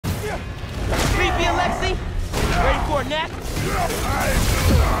for, Knack?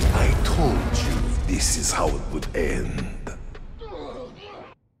 I told you this is how it would end.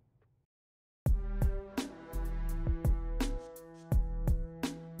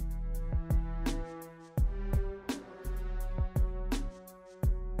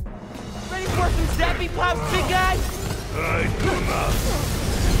 Ready for some zappy pops, big guy? I do not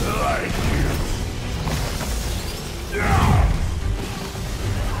like you.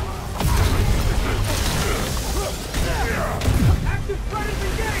 Active predator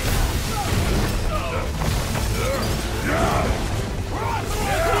engaged!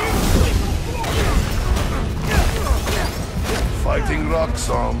 Fighting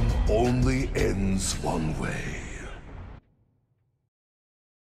Roxxon only ends one way.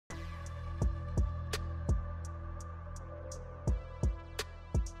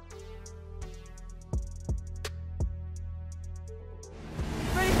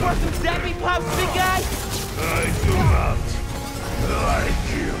 Ready for some zappy pops, big guy? I do not like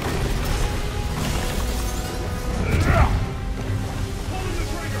you.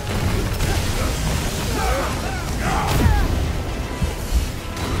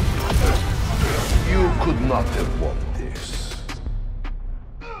 You could not have won this.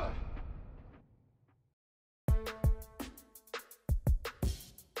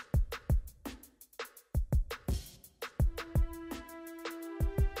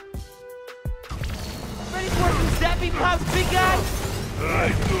 Ready for some zappy pops, big guy? I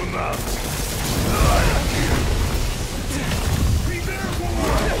do not like you.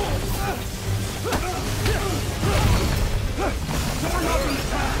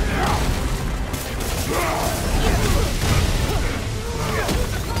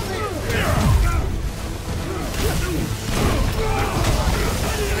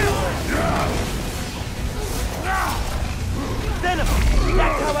 Venom!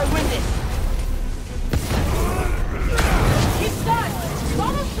 That's how I win this! He's done! You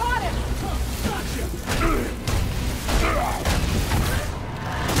almost got him!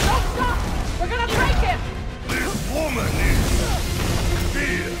 Don't stop! We're gonna break him! This woman is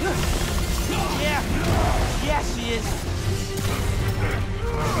fear. Yeah. Yeah, she is.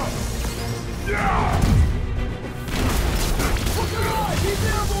 He's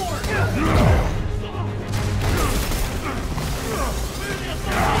airborne!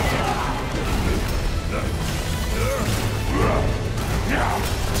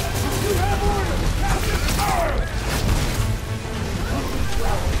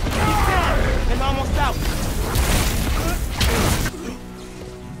 He's down and almost out.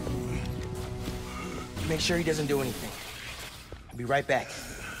 Make sure he doesn't do anything. I'll be right back.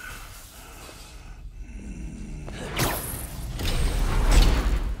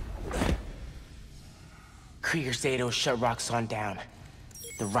 Krieger Zato shut Roxxon down.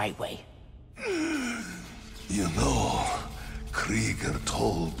 The right way. You know, Krieger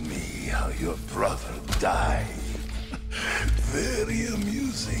told me how your brother died. Very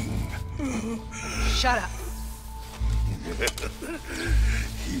amusing. Shut up.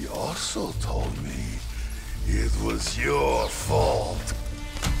 He also told me it was your fault.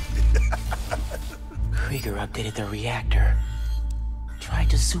 Krieger updated the reactor. Tried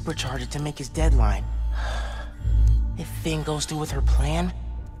to supercharge it to make his deadline. If Phin goes through with her plan...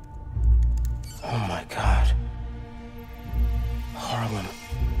 Oh my god. Harlem.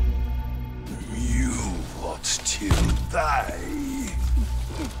 You want to die.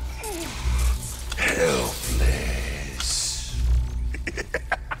 Helpless.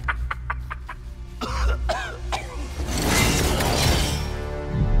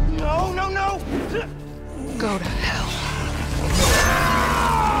 No, no, no! Go to hell.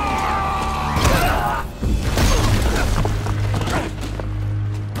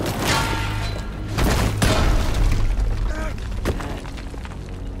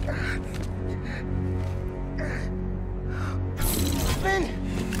 Phin!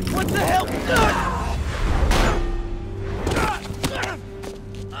 What the hell?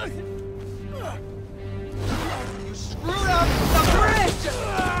 You screwed up the bridge!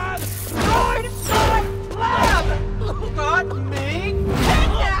 Going inside lab! Got me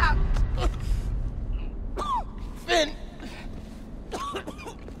kidnapped! Phin!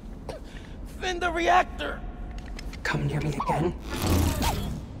 Phin, the reactor! Come near me again.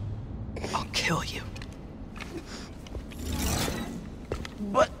 I'll kill you.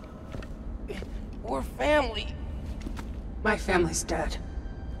 But... we're family. My family's dead.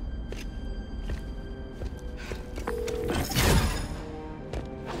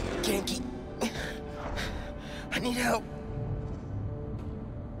 Ganke... I need help.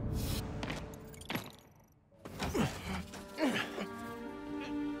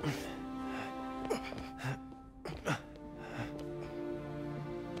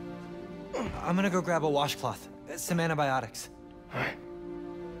 I'm gonna go grab a washcloth, some antibiotics. Alright.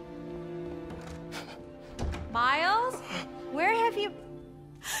 Miles? Where have you...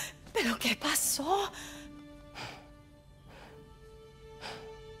 ¿Pero qué pasó?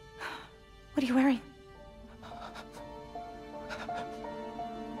 What are you wearing?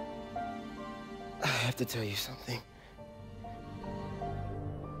 I have to tell you something.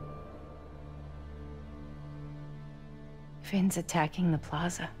 Finn's attacking the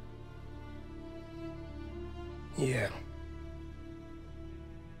plaza. Yeah.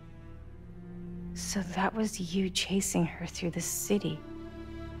 So that was you chasing her through the city.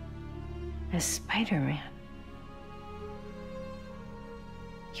 As Spider-Man.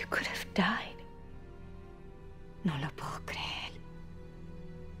 You could have died. No lo puedo creer.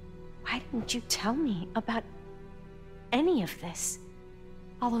 Why didn't you tell me about any of this?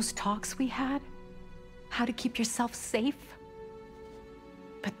 All those talks we had? How to keep yourself safe?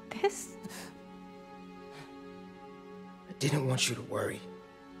 But this? I didn't want you to worry.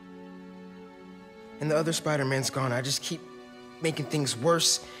 And the other Spider-Man's gone. I just keep making things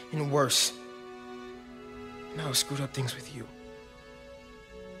worse and worse. Now I've screwed up things with you.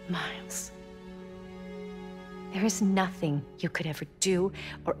 Miles. There is nothing you could ever do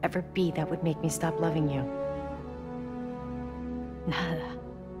or ever be that would make me stop loving you. Nada.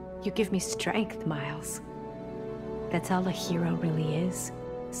 You give me strength, Miles. That's all a hero really is.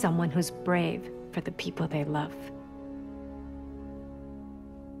 Someone who's brave for the people they love.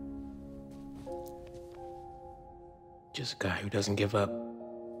 Just a guy who doesn't give up.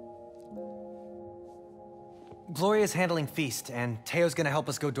 Gloria's handling Feast, and Teo's gonna help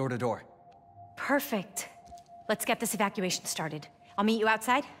us go door to door. Perfect. Let's get this evacuation started. I'll meet you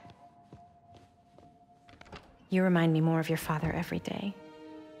outside. You remind me more of your father every day.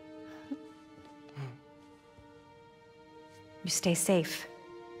 You stay safe.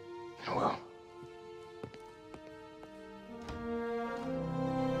 I will.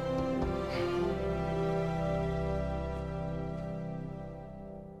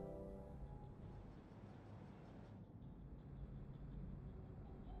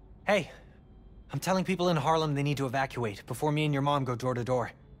 Hey, I'm telling people in Harlem they need to evacuate before me and your mom go door to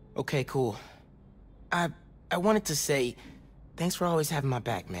door. Okay, cool. I wanted to say, thanks for always having my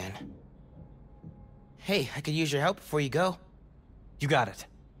back, man. Hey, I could use your help before you go. You got it.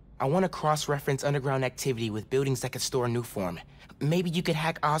 I want to cross-reference underground activity with buildings that could store Nuform. Maybe you could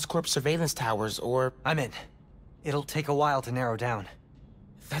hack Oscorp surveillance towers, or... I'm in. It'll take a while to narrow down.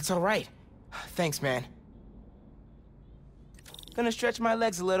 That's all right. Thanks, man. Gonna stretch my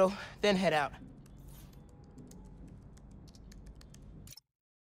legs a little, then head out.